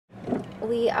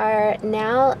We are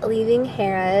now leaving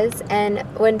Harrah's, and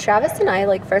when Travis and I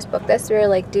like first booked this, we were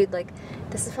like, dude, like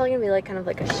this is probably gonna be like kind of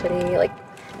like a shitty, like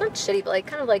not shitty, but like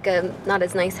kind of like a not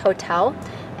as nice hotel.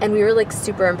 And we were like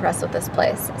super impressed with this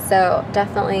place. So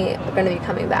definitely we're gonna be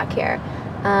coming back here.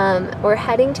 We're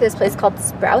heading to this place called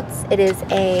Sprouts. It is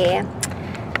a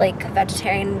like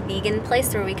vegetarian vegan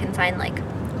place where we can find like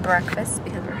breakfast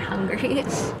because we're hungry.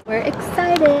 We're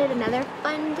excited. Another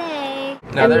fun day.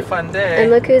 Another fun day. And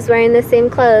look who's wearing the same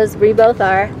clothes. We both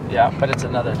are. Yeah, but it's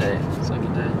another day. It's like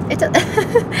a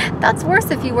day. That's worse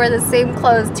if you wear the same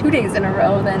clothes 2 days in a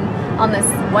row than on this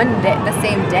one day, the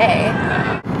same day.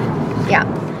 Yeah.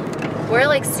 We're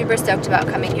like super stoked about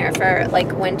coming here for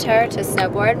like winter to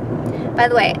snowboard. By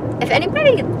the way, if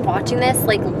anybody watching this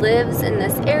like lives in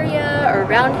this area or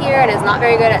around here and is not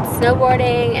very good at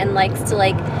snowboarding and likes to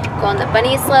like go on the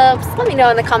bunny slopes, let me know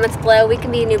in the comments below. We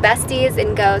can be new besties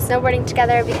and go snowboarding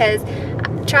together, because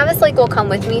Travis like will come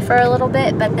with me for a little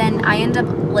bit, but then I end up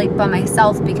like by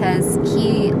myself because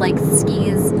he like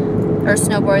skis or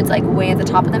snowboards like way at the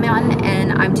top of the mountain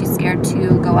and I'm too scared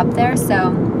to go up there.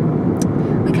 So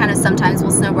we kind of sometimes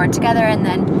will snowboard together, and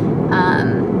then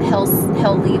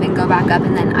he'll leave and go back up,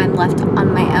 and then I'm left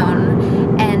on my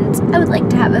own. And I would like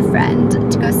to have a friend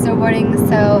to go snowboarding.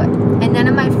 So, and none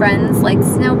of my friends like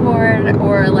snowboard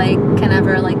or like can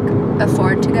ever like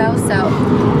afford to go. So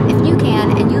if you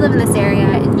can and you live in this area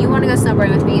and you want to go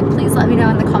snowboarding with me, please let me know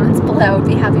in the comments below. I'd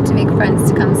be happy to make friends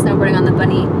to come snowboarding on the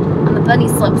bunny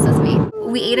slopes with me.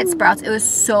 We ate at Sprouts. It was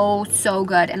so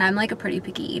good, and I'm like a pretty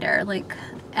picky eater. Like,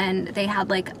 and they had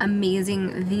like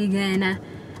amazing vegan.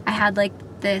 I had like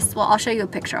this, well, I'll show you a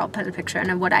picture. I'll put a picture in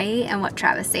of what I ate and what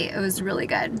Travis ate. It was really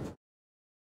good.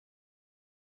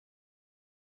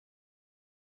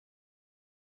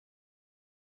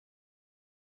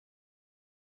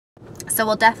 So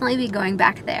we'll definitely be going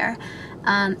back there.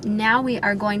 Now we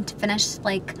are going to finish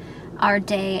like our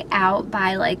day out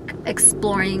by like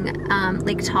exploring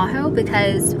Lake Tahoe,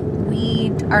 because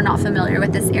we are not familiar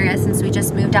with this area since we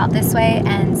just moved out this way.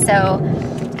 And so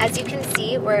as you can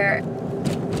see, we're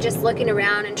just looking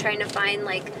around and trying to find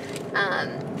like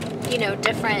you know,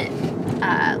 different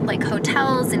like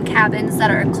hotels and cabins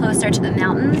that are closer to the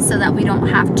mountains, so that we don't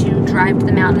have to drive to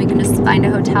the mountain. We can just find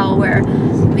a hotel where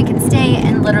we can stay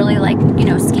and literally like, you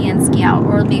know, ski in, ski out,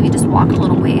 or maybe just walk a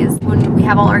little ways. When we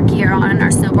have all our gear on and our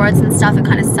snowboards and stuff, it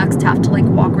kind of sucks to have to like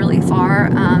walk really far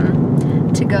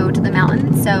to go to the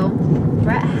mountain. So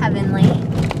we're at Heavenly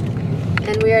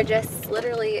and we are just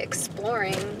literally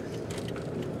exploring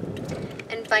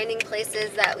and finding places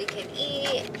that we can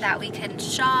eat, that we can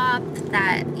shop,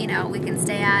 that, you know, we can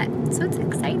stay at. So it's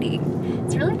exciting.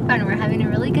 It's really fun. We're having a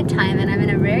really good time, and I'm in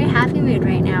a very happy mood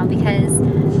right now because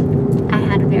I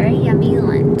had a very yummy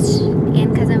lunch,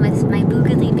 and because I'm with my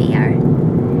boogly bear.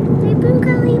 My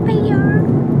boogly bear.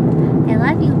 I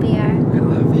love you, bear. I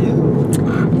love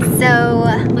you. So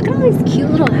look at all these cute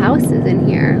little houses in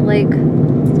here. Like,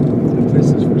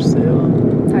 This is for sale.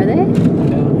 are they?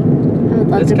 Yeah. I would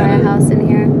love to buy a house in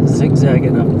here.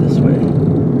 Zigzagging up this way.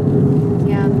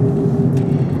 Yeah.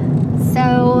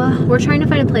 So we're trying to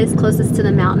find a place closest to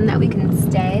the mountain that we can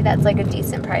stay that's like a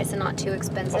decent price and not too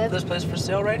expensive. Oh, this place for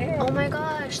sale right here. Oh my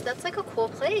gosh, that's like a cool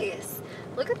place.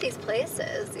 Look at these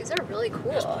places. These are really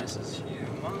cool. This place is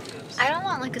humongous. I don't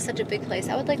want like such a big place.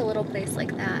 I would like a little place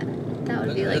like that. That would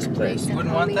Look be at like this a place. place. You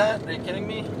wouldn't want that? Are you kidding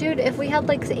me? Dude, if we had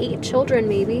like 8 children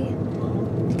maybe.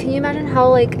 Can you imagine how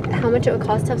much it would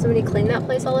cost to have somebody clean that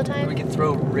place all the time? We could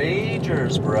throw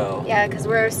ragers, bro. Yeah, because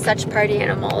we're such party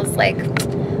animals. Like,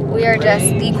 we are just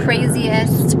the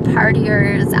craziest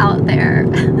partiers out there.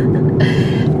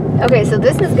 Okay, so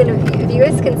this is gonna be, if you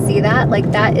guys can see that, like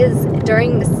that is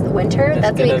during this winter,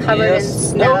 that's gonna be covered in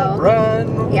snow.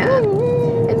 Run. Yeah,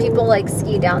 and people like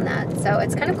ski down that. So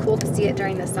it's kind of cool to see it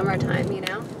during the summertime, you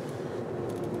know?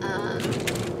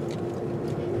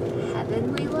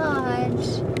 Heavenly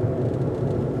Lodge.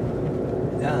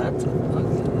 Yeah, that's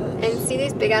And see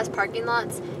these big ass parking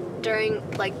lots during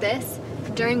like this?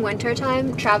 During winter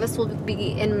time, Travis will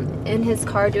be in his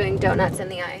car doing donuts in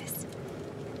the ice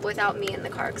without me in the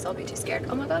car because I'll be too scared.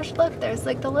 Oh my gosh, look, there's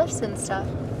like the lifts and stuff.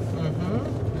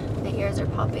 Mm-hmm. My ears are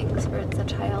popping because we're at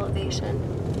such high elevation.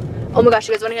 Oh my gosh,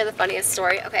 you guys want to hear the funniest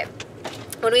story? Okay,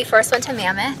 when we first went to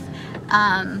Mammoth,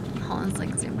 hold on, it's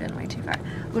like zoomed in way too far.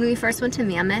 When we first went to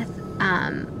Mammoth,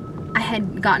 I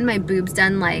had gotten my boobs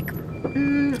done like,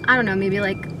 I don't know, maybe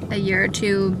like a year or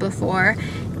two before,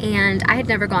 and I had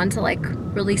never gone to like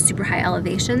really super high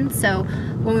elevation. So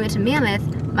when we went to Mammoth,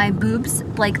 my boobs,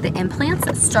 like the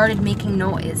implants, started making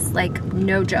noise, like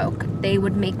no joke. They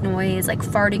would make noise, like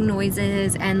farting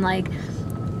noises, and like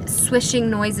swishing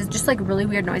noises, just like really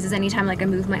weird noises anytime like I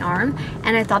move my arm.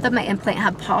 And I thought that my implant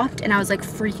had popped, and I was like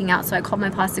freaking out. So I called my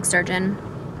plastic surgeon,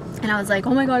 and I was like,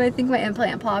 oh my God, I think my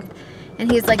implant popped. And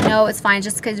he's like, no, it's fine,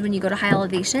 just because when you go to high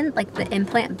elevation, like the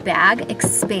implant bag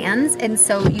expands, and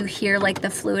so you hear like the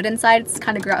fluid inside. It's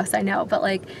kind of gross, I know, but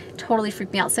like totally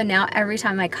freaked me out. So now every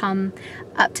time I come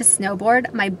up to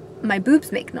snowboard, my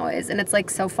boobs make noise, and it's like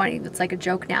so funny. It's like a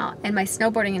joke now. And my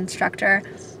snowboarding instructor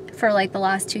for like the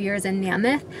last 2 years in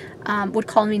Mammoth would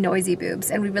call me noisy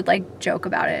boobs, and we would like joke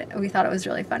about it. We thought it was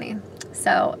really funny.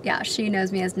 So yeah, she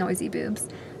knows me as noisy boobs.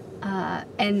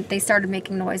 And they started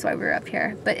making noise while we were up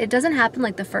here, but it doesn't happen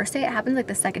like the first day. It happens like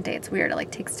the second day. It's weird. It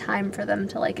like takes time for them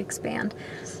to like expand.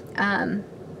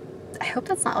 I hope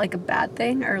that's not like a bad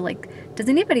thing, or like, does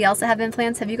anybody else have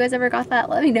implants? Have you guys ever got that?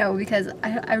 Let me know, because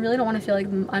I really don't want to feel like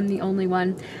I'm the only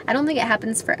one. I don't think it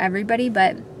happens for everybody,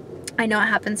 but I know it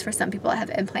happens for some people that have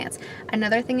implants.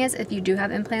 Another thing is, if you do have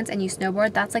implants and you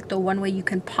snowboard, that's like the one way you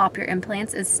can pop your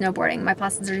implants is snowboarding. My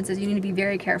plastic surgeon says you need to be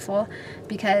very careful,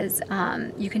 because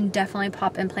you can definitely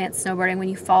pop implants snowboarding when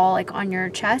you fall like on your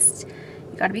chest.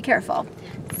 You got to be careful.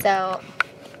 So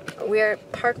we're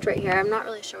parked right here. I'm not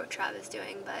really sure what Trav is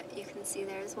doing, but you can see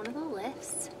there's one of the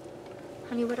lifts.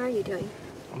 Honey, what are you doing?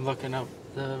 I'm looking up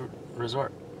the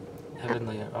resort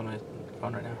Heavenly on my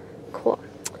phone right now. Cool.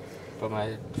 But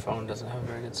my phone doesn't have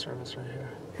very good service right here.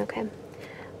 Okay.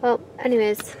 Well,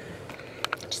 anyways,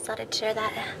 just thought I'd share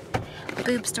that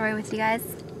boob story with you guys.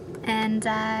 And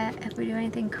if we do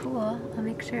anything cool, I'll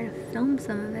make sure to film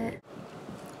some of it.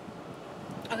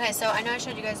 Okay, so I know I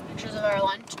showed you guys pictures of our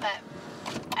lunch, but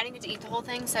I didn't get to eat the whole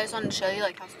thing, so I just wanted to show you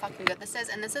like how fucking good this is.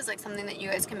 And this is like something that you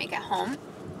guys can make at home.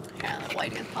 Yeah, the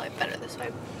lighting is probably better this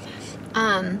way.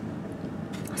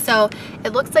 So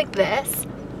it looks like this.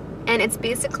 And it's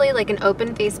basically like an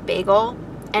open faced bagel,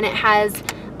 and it has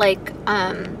like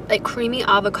creamy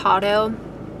avocado,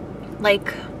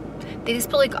 like they just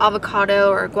put like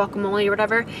avocado or guacamole or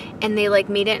whatever, and they like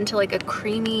made it into like a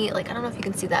creamy, like I don't know if you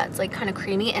can see that, it's like kind of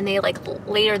creamy, and they like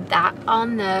layered that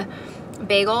on the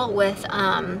bagel with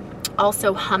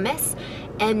also hummus,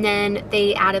 and then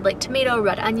they added like tomato,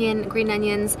 red onion, green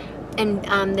onions, and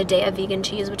the Daya vegan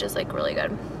cheese, which is like really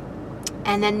good.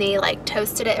 And then they like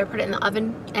toasted it or put it in the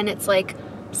oven, and it's like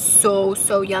so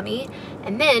yummy.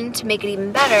 And then to make it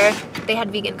even better, they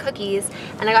had vegan cookies,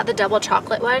 and I got the double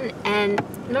chocolate one. And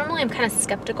normally I'm kind of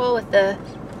skeptical with the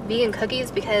vegan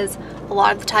cookies, because a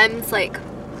lot of the times like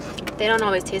they don't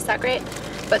always taste that great,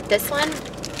 but this one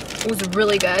was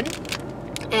really good.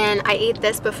 And I ate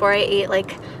this before I ate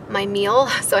like my meal,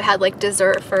 so I had like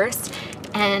dessert first,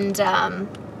 and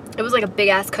it was like a big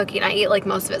ass cookie, and I ate like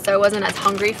most of it, so I wasn't as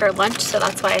hungry for lunch, so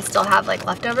that's why I still have like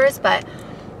leftovers. But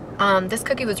this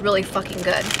cookie was really fucking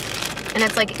good, and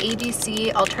it's like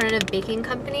ABC Alternative Baking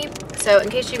Company. So in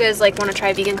case you guys like want to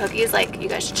try vegan cookies, like you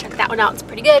guys should check that one out. It's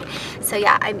pretty good. So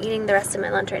yeah, I'm eating the rest of my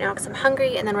lunch right now because I'm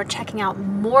hungry, and then we're checking out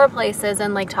more places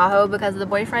in Lake Tahoe because the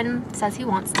boyfriend says he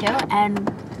wants to, and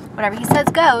whatever he says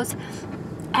goes.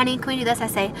 Honey, can we do this? I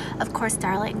say, of course,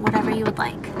 darling, whatever you would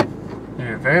like.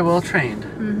 You're very well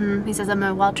trained. He says I'm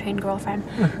a well-trained girlfriend.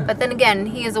 But then again,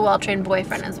 he is a well-trained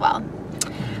boyfriend as well.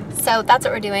 So that's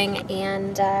what we're doing,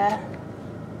 and yeah.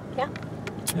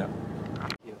 Yep.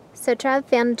 So Trav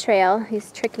found a trail.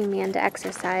 He's tricking me into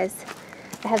exercise.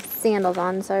 I have sandals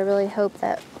on, so I really hope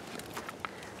that...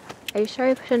 Are you sure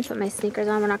I shouldn't put my sneakers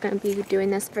on? We're not going to be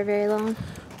doing this for very long.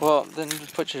 Well, then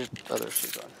just put your other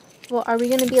shoes on. Well, are we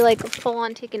going to be like full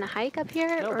on taking a hike up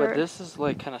here? No, but this is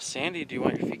like kind of sandy. Do you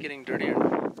want your feet getting dirty or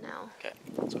not? No. Okay.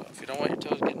 So if you don't want your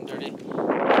toes getting dirty,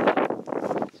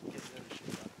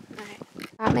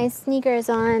 Alright. Got my sneakers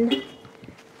on.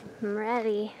 I'm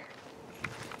ready.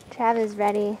 Trav is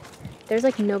ready. There's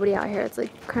like nobody out here. It's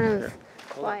like kind of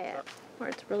quiet. Or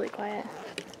it's really quiet.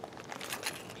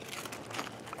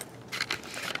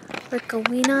 We're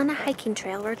going on a hiking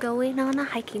trail. We're going on a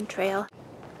hiking trail.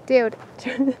 Dude,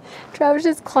 Travis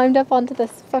just climbed up onto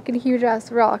this fucking huge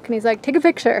ass rock, and he's like, take a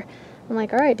picture. I'm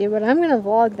like, alright dude, but I'm gonna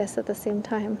vlog this at the same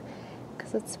time,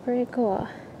 because it's pretty cool.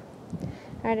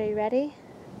 Alright, are you ready?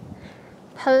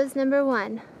 Pose number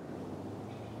 1.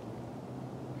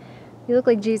 You look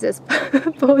like Jesus.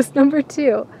 Pose number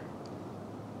 2.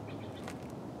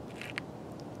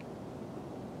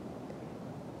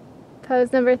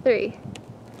 Pose number 3.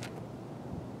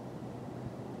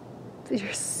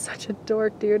 You're such a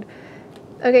dork, dude.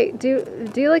 Okay,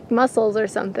 do like muscles or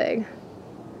something.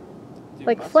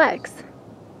 Like muscles. Flex.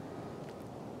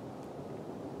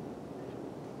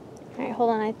 Alright, hold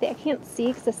on. I can't see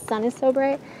because the sun is so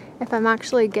bright. If I'm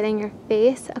actually getting your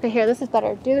face. Okay, here, this is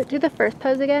better. Do the first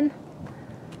pose again.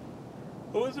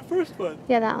 What was the first one?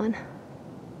 Yeah, that one.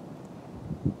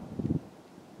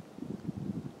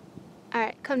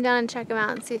 Alright, come down and check them out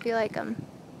and see if you like them.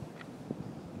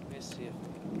 Let me see if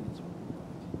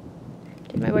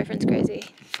Dude, my boyfriend's crazy.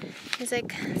 He's like,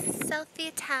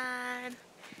 selfie time.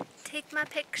 Take my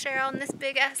picture on this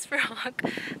big ass frog.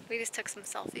 We just took some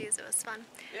selfies. It was fun.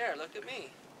 Here, look at me.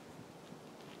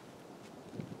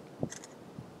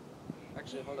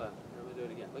 Actually, hold on. Let me do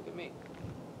it again. Look at me.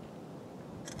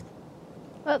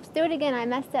 Oops, do it again. I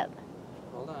messed up.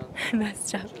 Hold on. I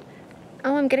messed up.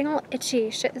 Oh, I'm getting all itchy.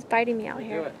 Shit is biting me out Do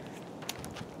here. it.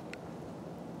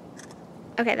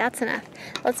 Okay, that's enough.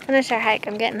 Let's finish our hike.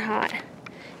 I'm getting hot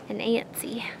and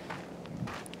antsy.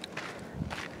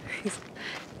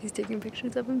 He's taking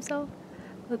pictures of himself.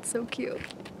 That's so cute.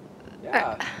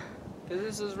 Yeah. Because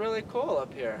this is really cool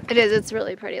up here. It is. It's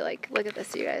really pretty. Like, look at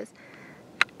this, you guys.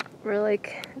 We're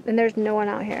like, and there's no one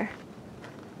out here.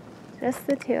 Just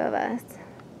the two of us.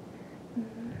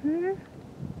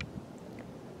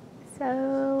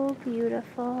 So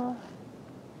beautiful.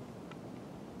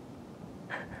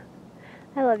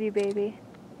 I love you, baby.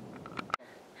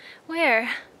 Where?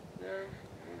 They're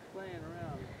playing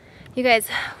around. You guys,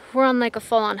 we're on like a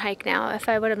full-on hike now. If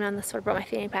I would have known this, would have brought my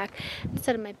fanny pack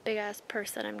instead of my big-ass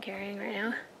purse that I'm carrying right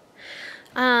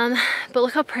now. But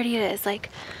look how pretty it is. Like,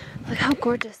 look how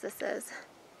gorgeous this is.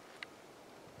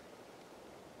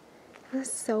 This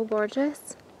is so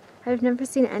gorgeous. I've never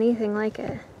seen anything like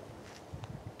it.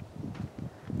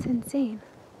 It's insane.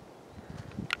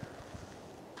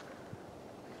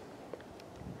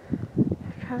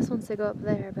 Travis wants to go up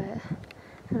there, but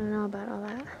I don't know about all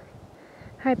that.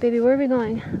 Alright, baby, where are we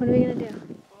going? What are we gonna do?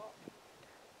 Well,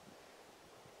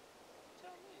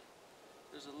 tell me.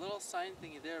 There's a little sign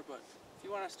thingy there, but if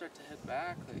you want to start to head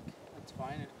back, like, that's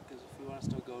fine. Because if we want to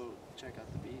still go check out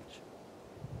the beach.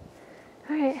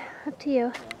 Alright, up to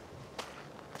you.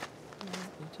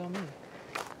 You tell me.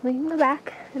 We can go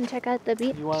back and check out the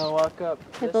beach. You want to walk up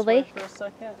At this the way lake? for a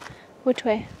second? Which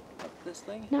way? Up this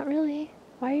thing? Not really.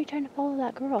 Why are you trying to follow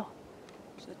that girl?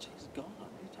 She said she's gone. What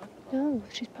are you talking about? No,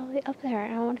 she's probably up there. I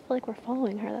don't want to feel like we're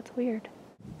following her. That's weird.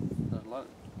 There's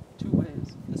two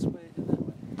ways. This way and that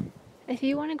way. If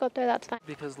you want to go up there, that's fine.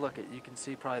 Because look, you can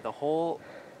see probably the whole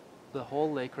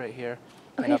lake right here.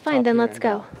 and Okay, up fine. top Then here let's and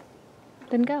go. down.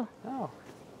 Then go. No.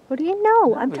 What do you know?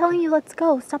 No, I'm we telling can- you, let's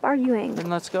go. Stop arguing.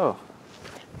 Then let's go.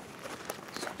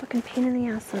 So fucking pain in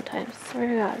the ass sometimes. Swear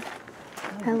to God.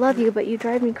 I love you, but you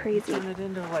drive me crazy. Turn it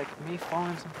into like me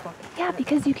following some fucking. Yeah, shit.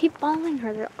 because you keep following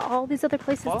her. There are all these other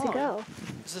places to Following? go.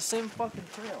 It's the same fucking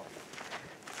trail.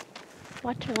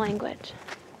 Watch your language.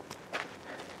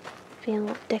 Being a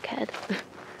little dickhead.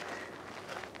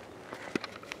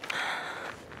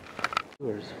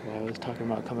 Well, I was talking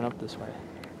about coming up this way.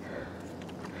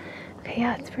 Okay,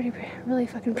 yeah, it's really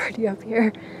fucking pretty up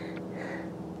here.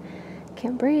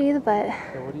 Can't breathe, but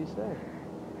So what do you say?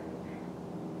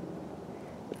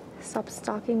 stop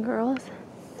stalking girls.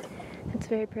 It's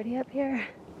very pretty up here.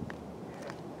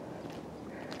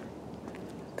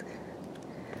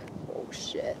 Oh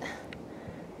shit.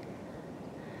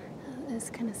 That is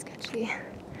kind of sketchy.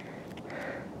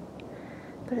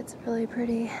 But it's really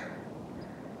pretty. I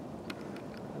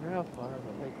wonder how far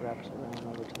the lake wraps around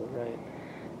over to the right.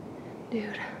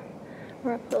 Dude,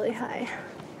 we're up really high.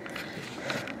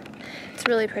 It's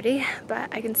really pretty,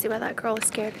 but I can see why that girl was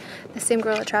scared. The same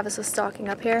girl that Travis was stalking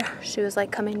up here, she was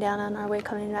like coming down on our way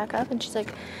coming back up, and she's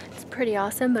like, it's pretty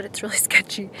awesome, but it's really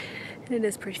sketchy. And it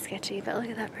is pretty sketchy, but look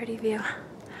at that pretty view.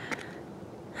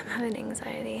 I'm having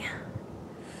anxiety.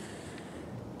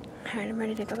 Alright, I'm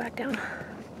ready to go back down.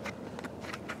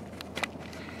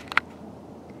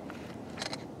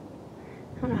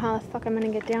 I don't know how the fuck I'm gonna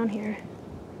get down here.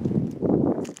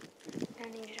 I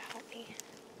need you to help me.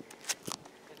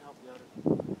 I can help you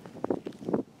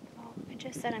out. Oh, I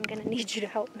just said I'm gonna need you to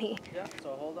help me. Yeah, so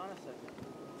hold on a second.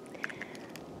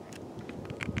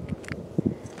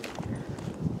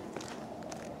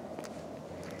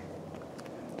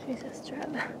 Jesus,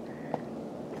 Trev.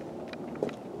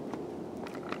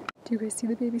 Do you guys see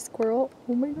the baby squirrel?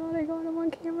 Oh my god, I got him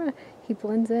on camera. He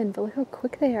blends in, but look how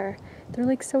quick they are. They're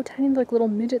like so tiny, they're like little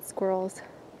midget squirrels.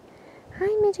 Hi,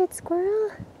 midget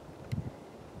squirrel.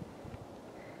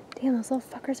 Damn, those little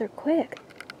fuckers are quick.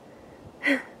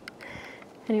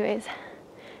 Anyways,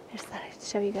 I just thought I'd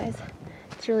show you guys.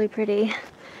 It's really pretty.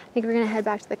 I think we're gonna head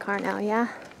back to the car now, yeah?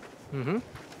 Mm-hmm.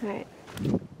 Alright.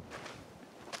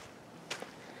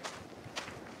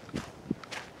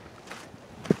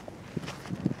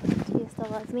 Do you still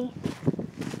love me?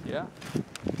 Yeah,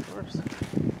 of course.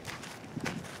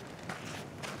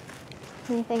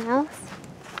 Anything else?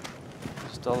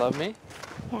 You still love me?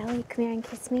 Yeah, will you come here and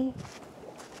kiss me?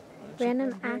 Why don't you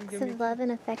Random come here and acts give me- of love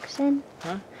and affection.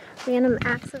 Huh? Random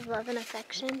acts of love and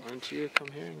affection. Why don't you come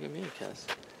here and give me a kiss?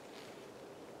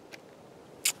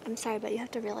 I'm sorry, but you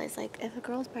have to realize, like, if a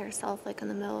girl's by herself, like, in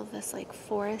the middle of this, like,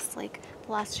 forest, like,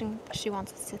 the last thing she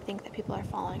wants is to think that people are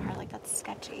following her. Like, that's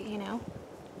sketchy, you know?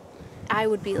 I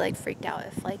would be, like, freaked out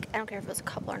if, like, I don't care if it was a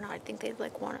couple or not. I think they'd,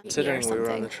 like, want to meet me or Considering something. we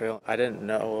were on the trail, I didn't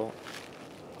know.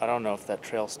 I don't know if that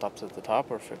trail stops at the top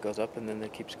or if it goes up and then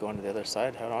it keeps going to the other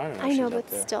side. How do I know? I know, she's up but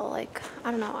there? still, like, I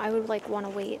don't know. I would, like, want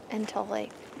to wait until,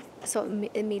 like, so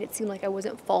it made it seem like I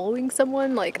wasn't following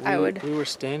someone. Like, I would... We were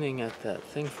standing at that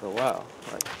thing for a while.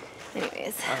 Like,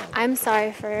 Anyways, I'm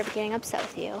sorry for getting upset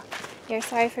with you. You're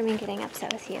sorry for me getting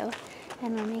upset with you.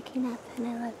 And we're making up, and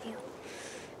I love you.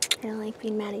 I don't like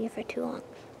being mad at you for too long.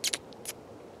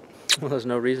 well, there's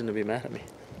no reason to be mad at me.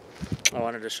 I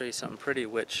wanted to show you something pretty,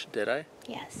 which, did I?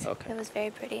 Yes. Okay. It was very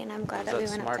pretty, and I'm glad Is that we that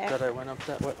went up smart there. that I went up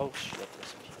that way? Oh, shit,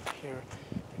 there's people here.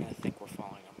 They're going to think we're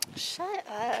following them. Shut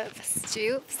up,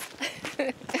 Stoops.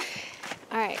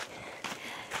 Alright.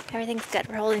 Everything's good.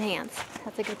 We're holding hands.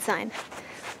 That's a good sign.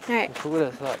 Alright. Who would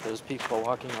have thought there's people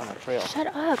walking on a trail? Shut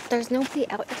up. There's nobody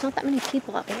out. There's not that many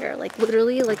people out here. Like,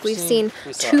 literally, like, we've We seen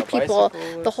saw 2 a people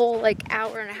bicyclist. the whole, like,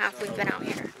 hour and a half we've been out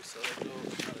here. We saw that little-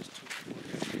 there's 2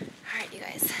 people here. Alright, you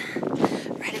guys.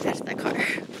 We're heading back to that car.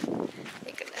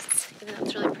 Thank goodness. Even though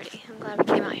it's really pretty. I'm glad we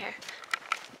came out here.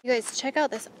 You guys, check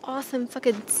out this awesome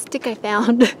fucking stick I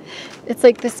found. It's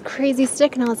like this crazy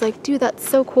stick, and I was like, dude, that's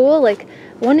so cool. Like,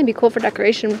 1, it'd be cool for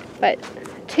decoration, but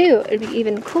 2, it'd be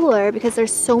even cooler because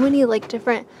there's so many, like,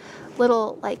 different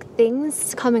little, like,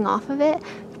 things coming off of it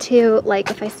to, like,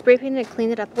 if I spray painted and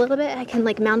cleaned it up a little bit, I can,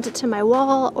 like, mount it to my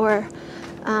wall or,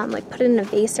 like, put it in a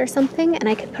vase or something, and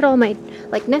I could put all my,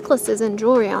 like, necklaces and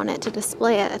jewelry on it to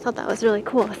display it. I thought that was really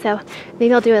cool, so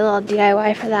maybe I'll do a little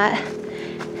DIY for that.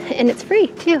 And it's free,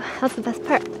 too. That's the best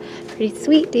part. Pretty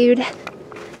sweet, dude.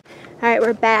 Alright,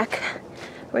 we're back.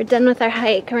 We're done with our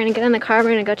hike. We're gonna get in the car. We're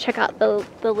gonna go check out the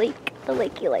lake. The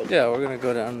lakey lake. Yeah, we're going to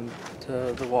go down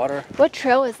to the water. What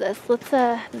trail is this? Let's,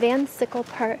 Van Sickle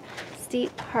Park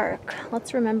State Park.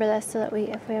 Let's remember this so that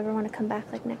if we ever want to come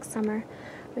back, like, next summer,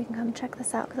 we can come check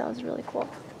this out because that was really cool.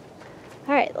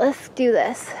 Alright, let's do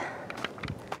this.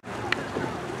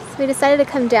 So we decided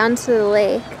to come down to the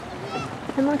lake.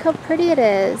 And look how pretty it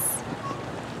is.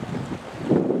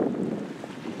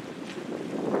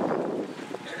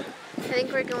 I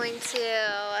think we're going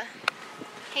to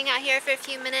hang out here for a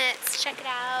few minutes, check it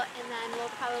out, and then we'll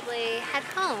probably head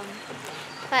home.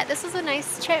 But this was a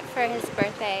nice trip for his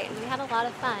birthday, and we had a lot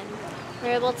of fun. We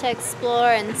were able to explore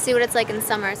and see what it's like in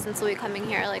summer since we'll be coming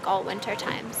here like all winter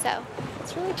time. So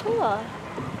it's really cool.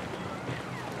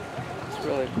 It's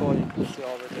really cool. You can see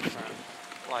all the different,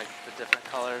 like, the different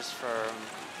colors from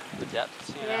the depths,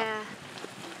 you know? Yeah.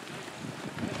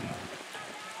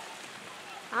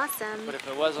 Awesome. But if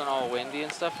it wasn't all windy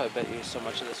and stuff, I bet you so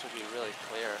much of this would be really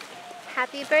clear.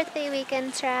 Happy birthday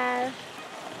weekend, Trav.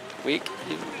 Week?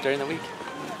 During the week?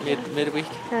 Midweek?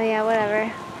 Oh yeah, whatever.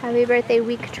 Happy birthday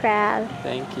week, Trav.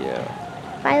 Thank you.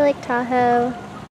 Bye, Lake Tahoe.